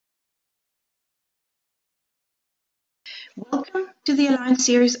Welcome to the Alliance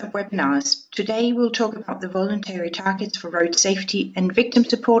series of webinars. Today we'll talk about the voluntary targets for road safety and victim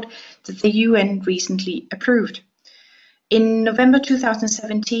support that the UN recently approved. In November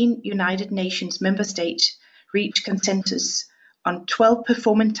 2017, United Nations member states reached consensus on 12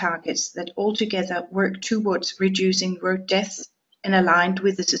 performance targets that altogether work towards reducing road deaths and aligned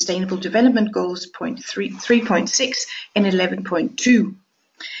with the Sustainable Development Goals 3.6 and 11.2.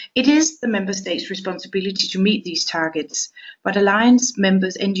 It is the member states' responsibility to meet these targets, but Alliance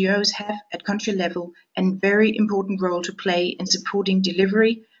members NGOs have at country level a very important role to play in supporting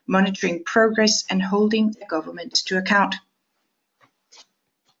delivery, monitoring progress and holding their governments to account.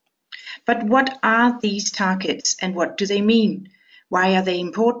 But what are these targets and what do they mean? Why are they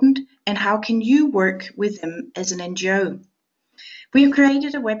important and how can you work with them as an NGO? We have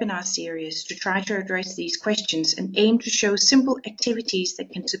created a webinar series to try to address these questions and aim to show simple activities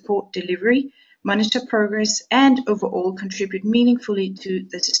that can support delivery, monitor progress, and overall contribute meaningfully to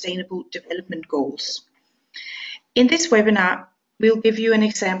the Sustainable Development Goals. In this webinar, we'll give you an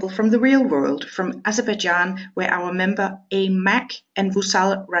example from the real world, from Azerbaijan, where our member AMAK and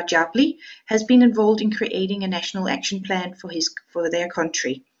Vusal Rajabli has been involved in creating a national action plan for their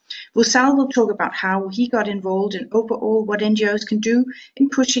country. Vusal will talk about how he got involved and overall what NGOs can do in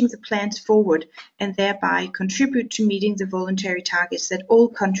pushing the plans forward and thereby contribute to meeting the voluntary targets that all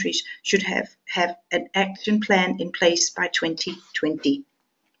countries should have an action plan in place by 2020.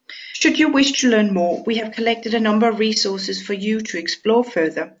 Should you wish to learn more, we have collected a number of resources for you to explore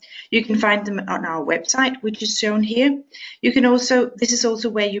further. You can find them on our website, which is shown here. This is also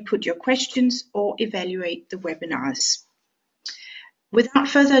where you put your questions or evaluate the webinars. Without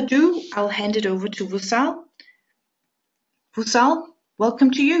further ado, I'll hand it over to Vusal. Vusal,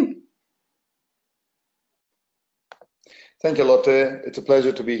 welcome to you. Thank you, Lotte. It's a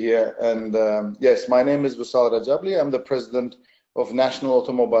pleasure to be here. And yes, my name is Vusal Rajabli. I'm the president of National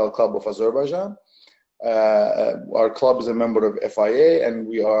Automobile Club of Azerbaijan. Our club is a member of FIA, and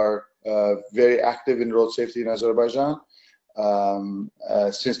we are very active in road safety in Azerbaijan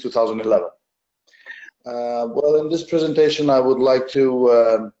since 2011. Well, in this presentation, I would like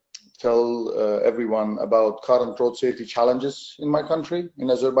to tell everyone about current road safety challenges in my country,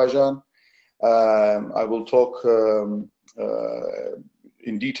 in Azerbaijan. I will talk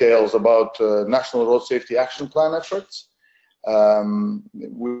in details about National Road Safety Action Plan efforts.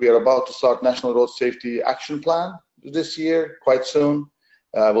 We are about to start National Road Safety Action Plan this year, quite soon.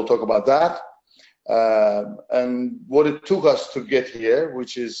 We'll talk about that. And what it took us to get here,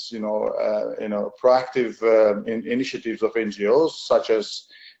 which is, proactive initiatives of NGOs, such as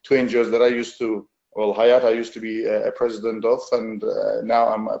two NGOs that I used to, well, Hayat, I used to be a president of, and now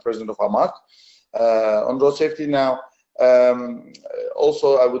I'm a president of AMAK on road safety now.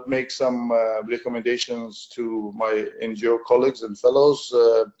 Also, I would make some recommendations to my NGO colleagues and fellows,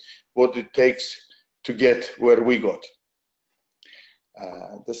 what it takes to get where we got.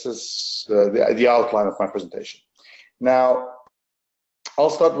 This is the outline of my presentation. Now, I'll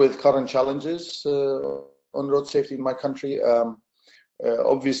start with current challenges on road safety in my country.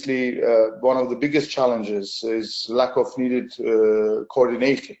 Obviously, one of the biggest challenges is lack of needed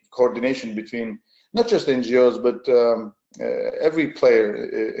coordination between not just NGOs, but every player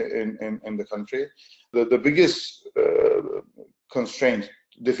in the country. The biggest constraint,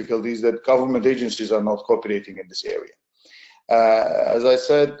 difficulty is that government agencies are not cooperating in this area. As I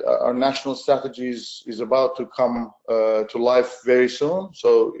said, our national strategy is about to come to life very soon,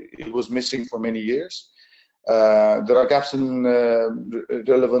 so it was missing for many years. There are gaps in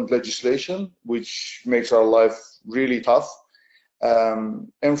relevant legislation, which makes our life really tough.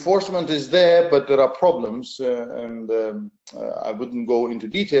 Enforcement is there, but there are problems, and I wouldn't go into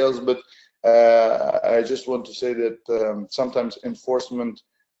details, but I just want to say that sometimes enforcement,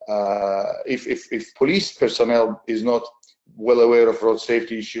 if police personnel is not well aware of road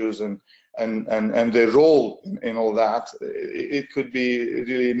safety issues and their role in all that, it could be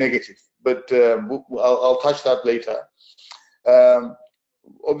really negative. But I'll touch that later.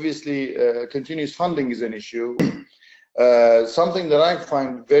 Obviously, continuous funding is an issue. Something that I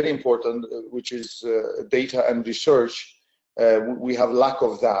find very important, which is data and research. We have lack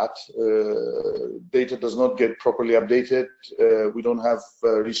of that. Data does not get properly updated. We don't have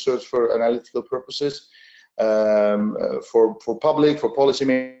research for analytical purposes, for public, for policy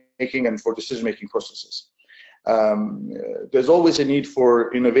making, and for decision-making processes. There's always a need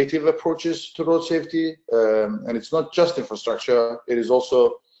for innovative approaches to road safety, and it's not just infrastructure. It is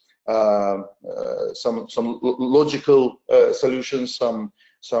also some logical solutions, some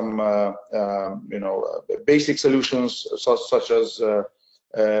basic solutions such as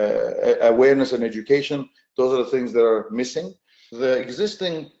awareness and education. Those are the things that are missing. The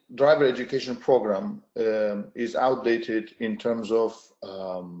existing driver education program is outdated in terms of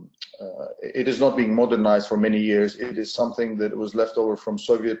it is not being modernized for many years. It is something that was left over from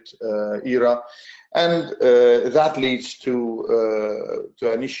Soviet era, and that leads to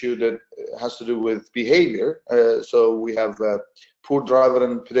an issue that has to do with behavior. So we have poor driver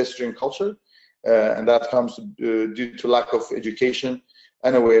and pedestrian culture, and that comes due to lack of education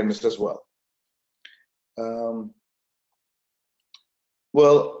and awareness as well.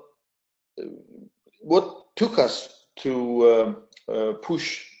 Well, what took us to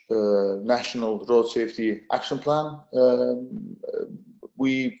push National Road Safety Action Plan? There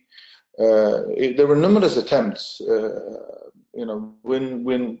were numerous attempts.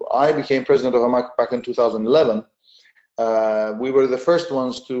 When I became president of AMAK back in 2011, we were the first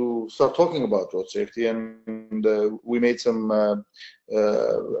ones to start talking about road safety, and we made some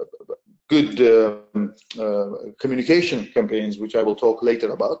good communication campaigns, which I will talk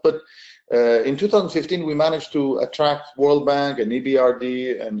later about. But in 2015, we managed to attract World Bank and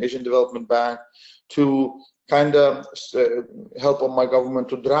EBRD and Asian Development Bank to kind of help my government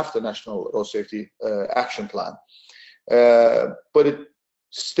to draft the National Road Safety Action Plan. But it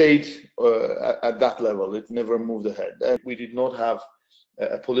stayed at that level. It never moved ahead. And we did not have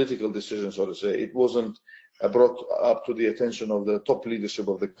a political decision, so to say. It wasn't brought up to the attention of the top leadership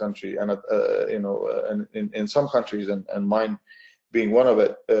of the country, and and in some countries, and mine being one of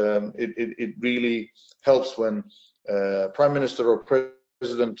it, it really helps when Prime Minister or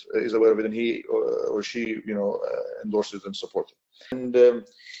President is aware of it, and he or she endorses and supports it. And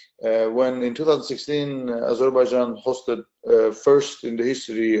when in 2016 Azerbaijan hosted first in the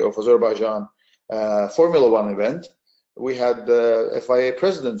history of Azerbaijan Formula One event, we had FIA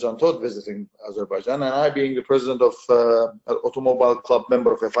President Can Todt visiting Azerbaijan, and I, being the president of Automobile Club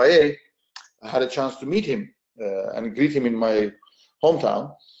member of FIA, I had a chance to meet him and greet him in my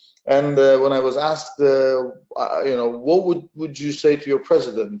hometown. And when I was asked, what would you say to your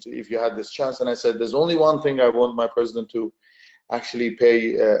president if you had this chance? And I said, there's only one thing I want my president to actually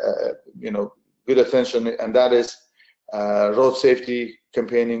pay, good attention, and that is road safety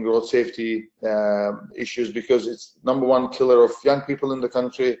campaigning, road safety issues, because it's #1 killer of young people in the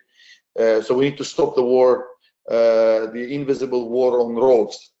country. So we need to stop the war, the invisible war on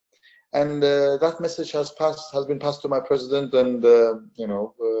roads. And that message has been passed to my president, and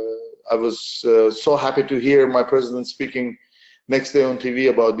I was so happy to hear my president speaking next day on TV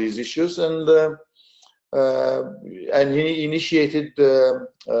about these issues, and he initiated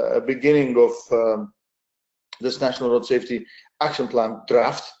a beginning of this National Road Safety Action Plan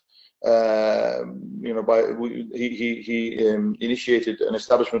draft. He initiated an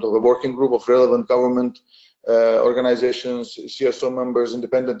establishment of a working group of relevant government organizations, CSO members,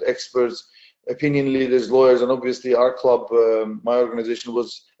 independent experts, opinion leaders, lawyers, and obviously our club, my organization,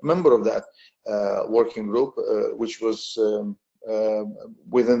 was a member of that working group, which was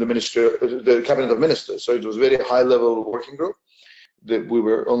within the Cabinet of Ministers. So it was a very high-level working group. We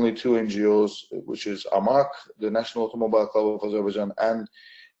were only 2 NGOs, which is AMAK, the National Automobile Club of Azerbaijan, and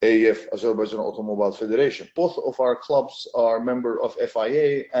AF, Azerbaijan Automobile Federation. Both of our clubs are member of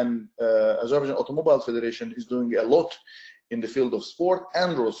FIA, and Azerbaijan Automobile Federation is doing a lot in the field of sport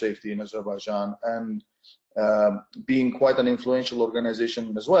and road safety in Azerbaijan, and being quite an influential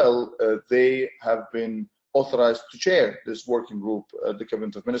organization as well, they have been authorized to chair this working group at the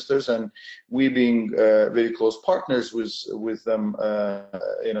Cabinet of Ministers, and we being very close partners with them,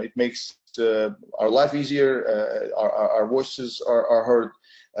 it makes our life easier. Our voices are heard.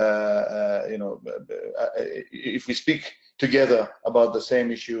 If we speak together about the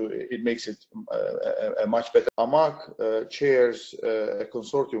same issue, it makes it much better. AMAK chairs a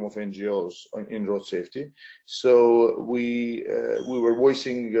consortium of NGOs in road safety. So we were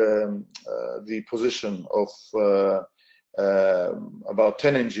voicing the position of about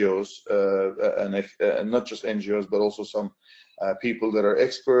 10 NGOs, and not just NGOs, but also some people that are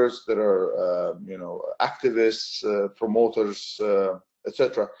experts, that are activists, promoters,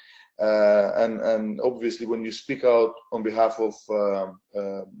 etc. And obviously, when you speak out on behalf of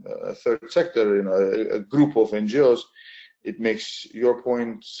a third sector, a group of NGOs, it makes your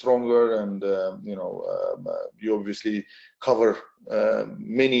point stronger, and you obviously cover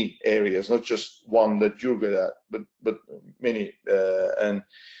many areas, not just one that you're good at, but many. And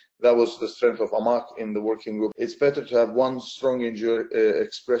that was the strength of AMAK in the working group. It's better to have one strong NGO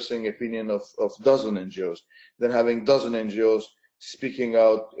expressing opinion of dozen NGOs than having dozen NGOs speaking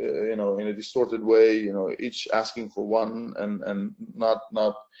out, in a distorted way, each asking for one and not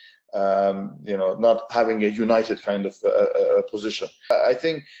not having a united kind of position. I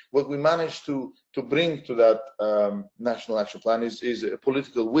think what we managed to bring to that national action plan is a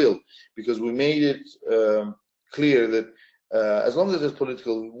political will, because we made it clear that as long as there's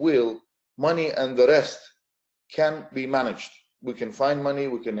political will, money and the rest can be managed. We can find money,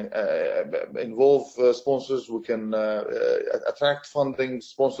 we can involve sponsors, we can attract funding,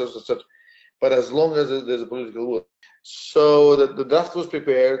 sponsors, etc. But as long as there's a political will. So the draft was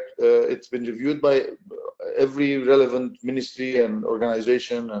prepared. It's been reviewed by every relevant ministry and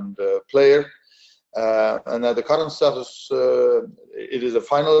organization and player. And at the current status, it is a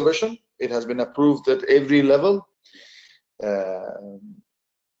final version. It has been approved at every level.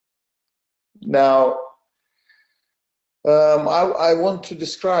 Now, I want to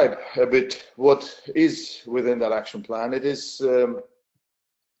describe a bit what is within that action plan. It is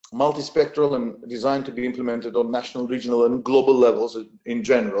multispectral and designed to be implemented on national, regional, and global levels in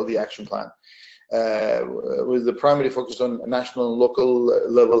general, the action plan, with the primary focus on national and local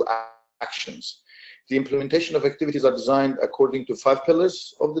level actions. The implementation of activities are designed according to 5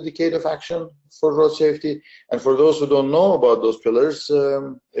 pillars of the decade of action for road safety. And for those who don't know about those pillars,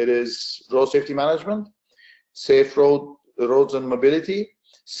 it is road safety management, safe roads and mobility,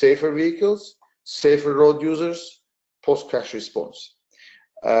 safer vehicles, safer road users, post-crash response.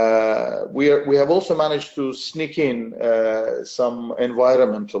 We have also managed to sneak in some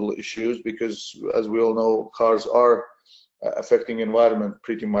environmental issues, because as we all know, cars are affecting environment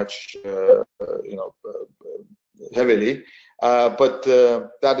pretty much heavily, but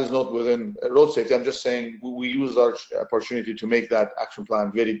that is not within road safety. I'm just saying we use our opportunity to make that action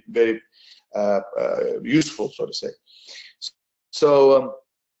plan very, very useful, so to say. So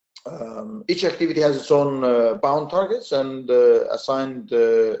each activity has its own bound targets and assigned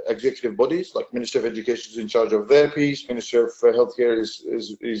executive bodies, like Ministry of Education is in charge of their piece, Ministry of Healthcare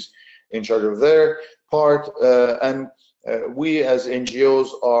is in charge of their part, and we as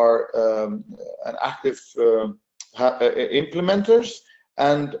NGOs are an active implementers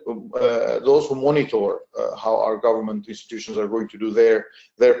and those who monitor how our government institutions are going to do their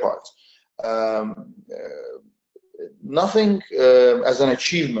parts. Nothing as an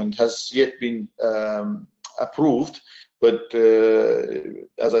achievement has yet been approved, but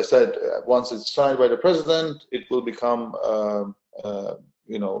as I said, once it's signed by the president, it will become a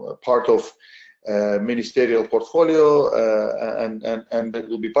part of ministerial portfolio, and it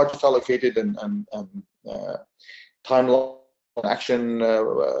will be budget allocated, and timeline action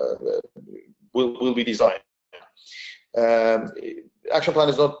will be designed. Action plan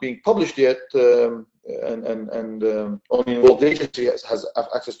is not being published yet, and only involved agency has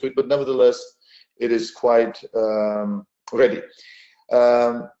access to it, but nevertheless, it is quite ready.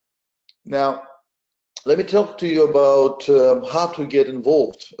 Now, let me talk to you about how to get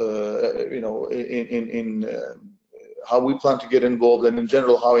involved, in how we plan to get involved, and in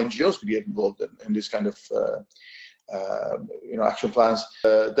general, how NGOs can get involved in this kind of action plans.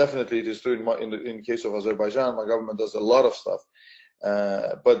 Definitely, it is true in the case of Azerbaijan, my government does a lot of stuff,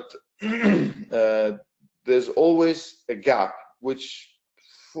 but there's always a gap, which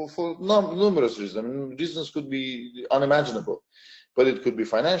for numerous reasons. Reasons could be unimaginable, but it could be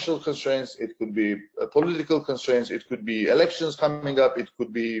financial constraints, it could be political constraints, it could be elections coming up, it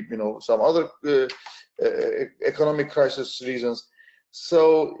could be some other economic crisis reasons.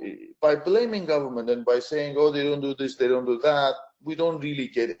 So by blaming government and by saying, oh, they don't do this, they don't do that, we don't really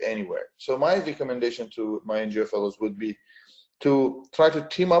get anywhere. So my recommendation to my NGO fellows would be to try to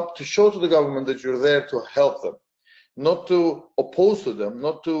team up, to show to the government that you're there to help them, not to oppose to them,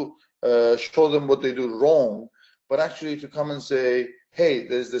 not to show them what they do wrong, but actually to come and say, hey,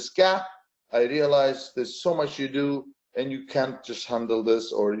 there's this gap, I realize there's so much you do, and you can't just handle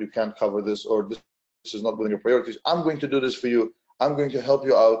this, or you can't cover this, or this is not within your priorities. I'm going to do this for you. I'm going to help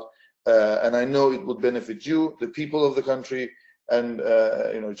you out, and I know it would benefit you, the people of the country, and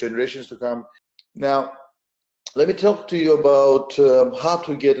generations to come. Now, let me talk to you about how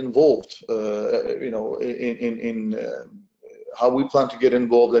to get involved, in how we plan to get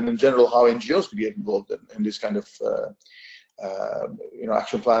involved, and in general, how NGOs can get involved in this kind of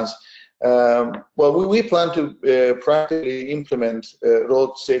action plans. Well, we plan to practically implement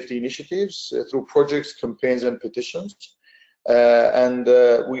road safety initiatives through projects, campaigns, and petitions. And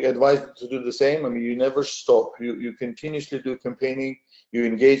we advise to do the same. I mean, you never stop. You continuously do campaigning. You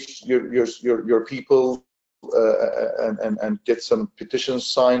engage your people and get some petitions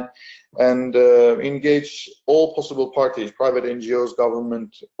signed, and engage all possible parties, private NGOs,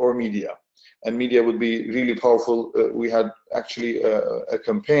 government, or media. And media would be really powerful. We had actually a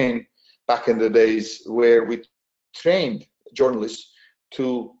campaign back in the days where we trained journalists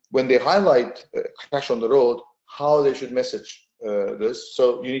to when they highlight a crash on the road, how they should message this.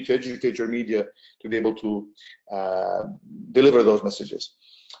 So you need to educate your media to be able to deliver those messages.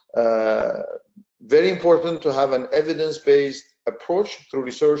 Very important to have an evidence-based approach through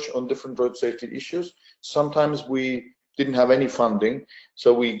research on different road safety issues. Sometimes we didn't have any funding,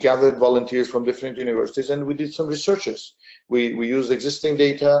 so we gathered volunteers from different universities and we did some researches. We used existing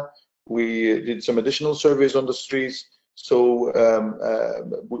data, we did some additional surveys on the streets. So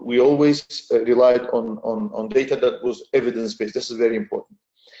we always relied on data that was evidence-based. This is very important.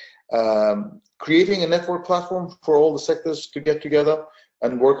 Creating a network platform for all the sectors to get together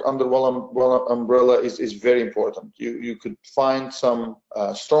and work under one umbrella is very important. You could find some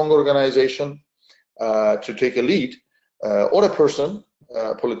strong organization to take a lead, or a person,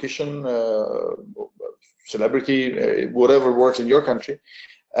 politician, celebrity, whatever works in your country,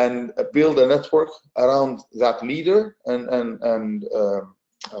 and build a network around that leader and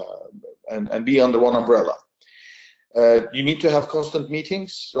be under one umbrella. You need to have constant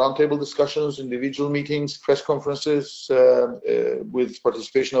meetings, roundtable discussions, individual meetings, press conferences with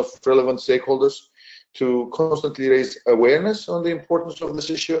participation of relevant stakeholders to constantly raise awareness on the importance of this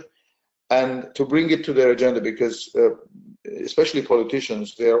issue and to bring it to their agenda, because especially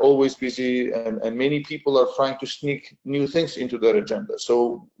politicians, they are always busy and many people are trying to sneak new things into their agenda.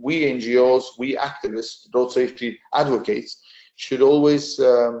 So we NGOs, we activists, road safety advocates should always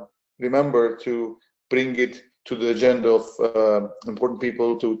remember to bring it to the agenda of important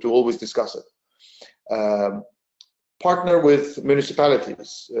people to always discuss it. Partner with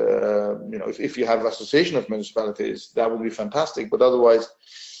municipalities. You know, if you have association of municipalities, that would be fantastic. But otherwise,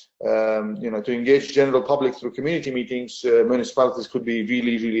 you know, to engage general public through community meetings, municipalities could be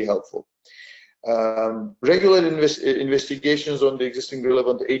really helpful. Regular investigations on the existing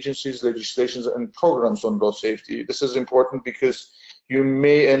relevant agencies, legislations, and programs on road safety. This is important because you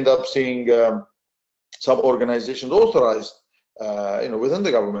may end up seeing some organizations authorized, you know, within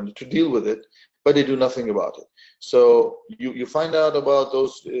the government to deal with it, but they do nothing about it. So you find out about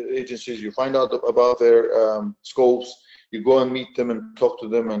those agencies, you find out about their scopes, you go and meet them and talk to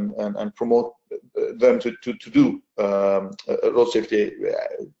them and promote them to do road safety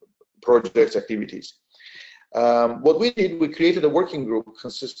projects, activities. What we did, we created a working group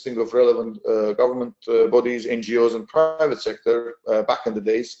consisting of relevant government bodies, NGOs, and private sector back in the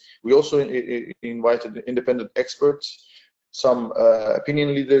days. We also invited independent experts, some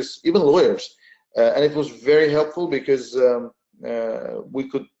opinion leaders, even lawyers. And it was very helpful because we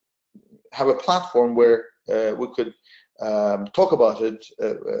could have a platform where we could talk about it.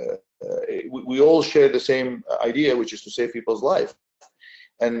 We all share the same idea, which is to save people's life.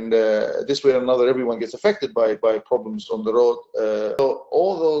 And this way or another, everyone gets affected by problems on the road. So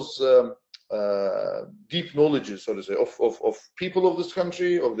all those deep knowledges, so to say, of people of this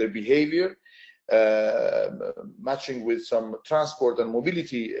country, of their behavior, matching with some transport and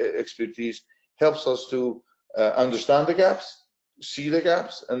mobility expertise, helps us to understand the gaps, see the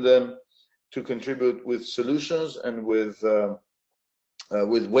gaps, and then to contribute with solutions and with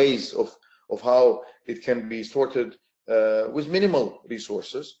ways of how it can be sorted with minimal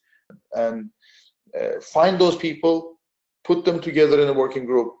resources, and find those people, put them together in a working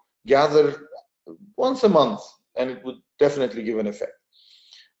group, gather once a month, and it would definitely give an effect.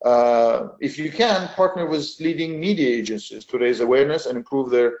 If you can, partner with leading media agencies to raise awareness and improve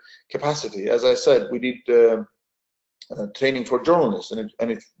their capacity. As I said, we did training for journalists,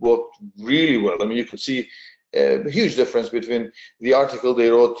 and it worked really well. I mean, you could see a huge difference between the article they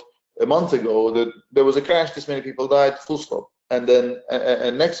wrote a month ago that there was a crash, this many people died, full stop. And then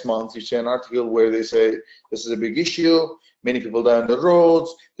next month you see an article where they say this is a big issue, many people die on the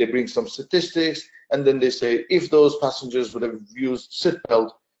roads, they bring some statistics, and then they say if those passengers would have used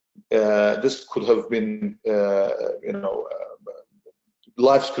seatbelt, this could have been, you know,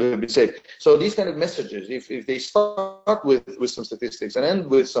 lives could have been saved. So these kind of messages, if they start with some statistics and end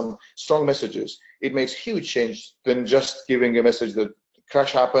with some strong messages, it makes huge change than just giving a message that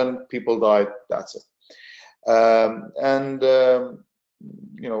crash happened, people died, that's it.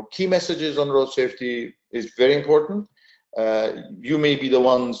 You know, key messages on road safety is very important. You may be the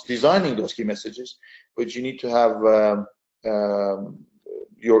ones designing those key messages, but you need to have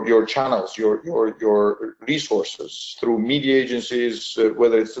your channels, your resources through media agencies,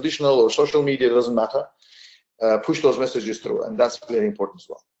 whether it's traditional or social media, it doesn't matter. Push those messages through, and that's very important as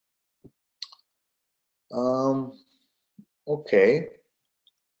well. Okay.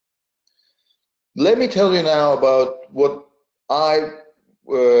 Let me tell you now about what I,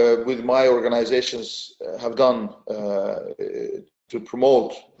 with my organizations, have done to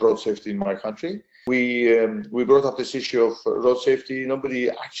promote road safety in my country. We brought up this issue of road safety. Nobody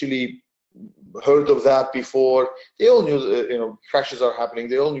actually heard of that before. They all knew, crashes are happening.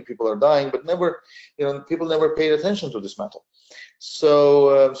 They all knew people are dying, but never, people never paid attention to this matter.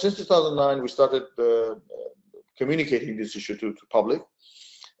 So since 2009, we started communicating this issue to public.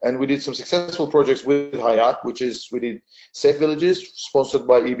 And we did some successful projects with Hayat, we did safe villages sponsored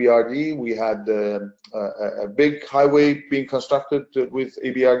by EBRD. We had a big highway being constructed with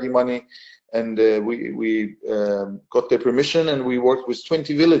EBRD money, and we got their permission, and we worked with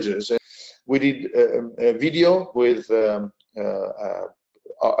 20 villages. We did a video with a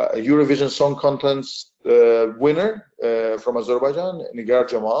Eurovision Song Contest winner from Azerbaijan, Nigar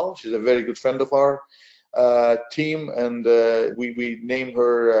Jamal. She's a very good friend of our team, and we named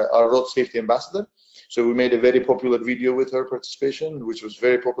her our road safety ambassador. So we made a very popular video with her participation, which was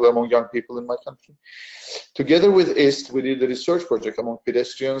very popular among young people in my country. Together with IST, we did a research project among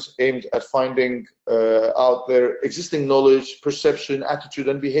pedestrians aimed at finding out their existing knowledge, perception, attitude,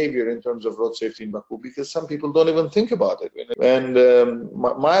 and behavior in terms of road safety in Baku, because some people don't even think about it. And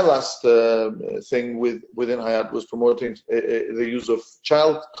my last thing within Hayat was promoting the use of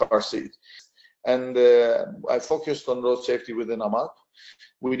child car seat. And I focused on road safety within AMAK.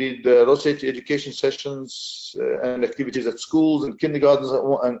 We did road safety education sessions and activities at schools and kindergartens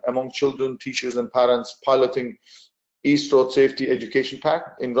among children, teachers, and parents, piloting East Road Safety Education Pack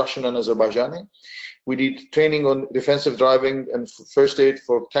in Russian and Azerbaijani. We did training on defensive driving and first aid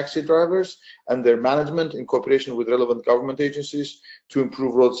for taxi drivers and their management in cooperation with relevant government agencies to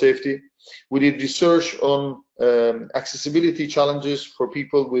improve road safety. We did research on accessibility challenges for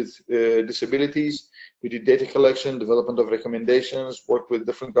people with disabilities. We did data collection, development of recommendations, worked with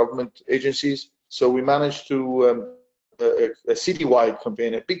different government agencies. So we managed to a citywide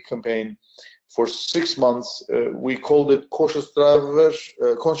campaign, a big campaign for 6 months. We called it Conscious Driver,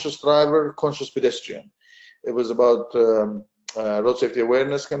 Conscious Pedestrian. It was about road safety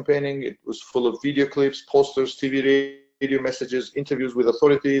awareness campaigning. It was full of video clips, posters, TV, radio messages, interviews with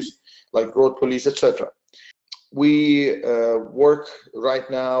authorities like road police, etc. We work right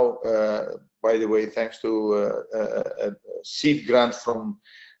now, by the way, thanks to a seed grant from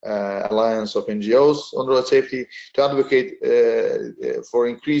Alliance of NGOs on road safety, to advocate for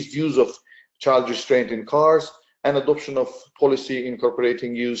increased use of child restraint in cars and adoption of policy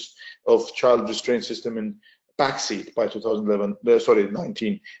incorporating use of child restraint system in backseat by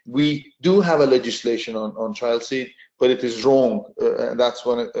 2019. We do have a legislation on child seat, but it is wrong. And that's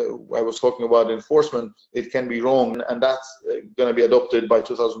when I was talking about enforcement. It can be wrong, and that's going to be adopted by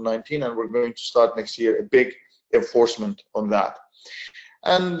 2019, and we're going to start next year a big enforcement on that.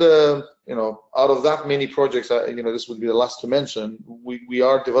 And out of that many projects, this would be the last to mention. We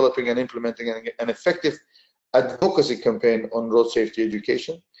are developing and implementing an effective advocacy campaign on road safety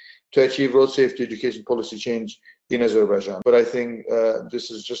education to achieve road safety education policy change in Azerbaijan. But I think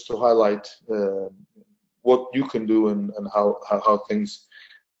this is just to highlight what you can do and how things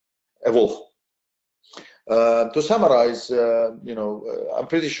evolve. To summarize, I'm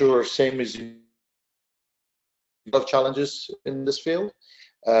pretty sure same as you, a lot of challenges in this field.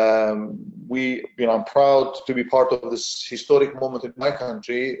 I'm proud to be part of this historic moment in my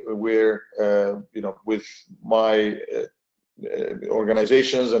country where, with my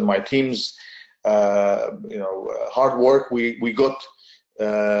organizations and my teams, hard work, we got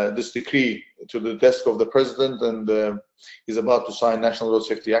this decree to the desk of the president, and he's about to sign National Road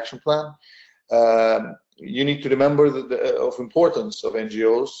Safety Action Plan. You need to remember of importance of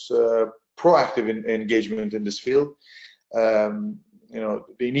NGOs, proactive engagement in this field.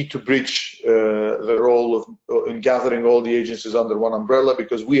 They need to bridge the role of in gathering all the agencies under one umbrella,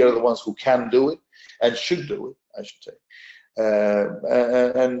 because we are the ones who can do it and should do it, I should say.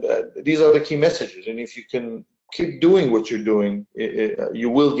 These are the key messages. And if you can keep doing what you're doing, you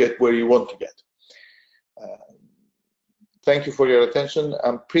will get where you want to get. Thank you for your attention.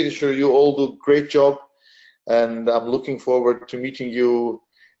 I'm pretty sure you all do a great job, and I'm looking forward to meeting you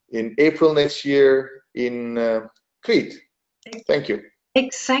in April next year in Crete. Thank you.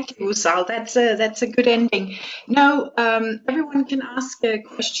 Exactly, Vusal. That's a good ending. Now, everyone can ask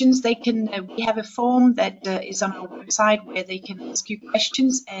questions. They can. We have a form that is on our website where they can ask you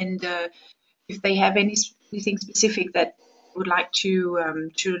questions, and if they have anything specific that would like to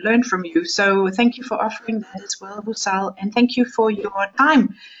learn from you. So thank you for offering that as well, Vusal, and thank you for your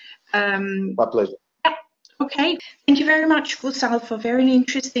time. My pleasure. Yeah, okay. Thank you very much, Vusal, for a very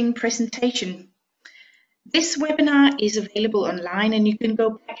interesting presentation. This webinar is available online, and you can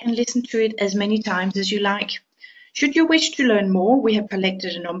go back and listen to it as many times as you like. Should you wish to learn more, we have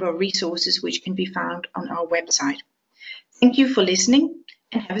collected a number of resources which can be found on our website. Thank you for listening,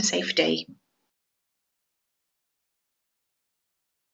 and have a safe day.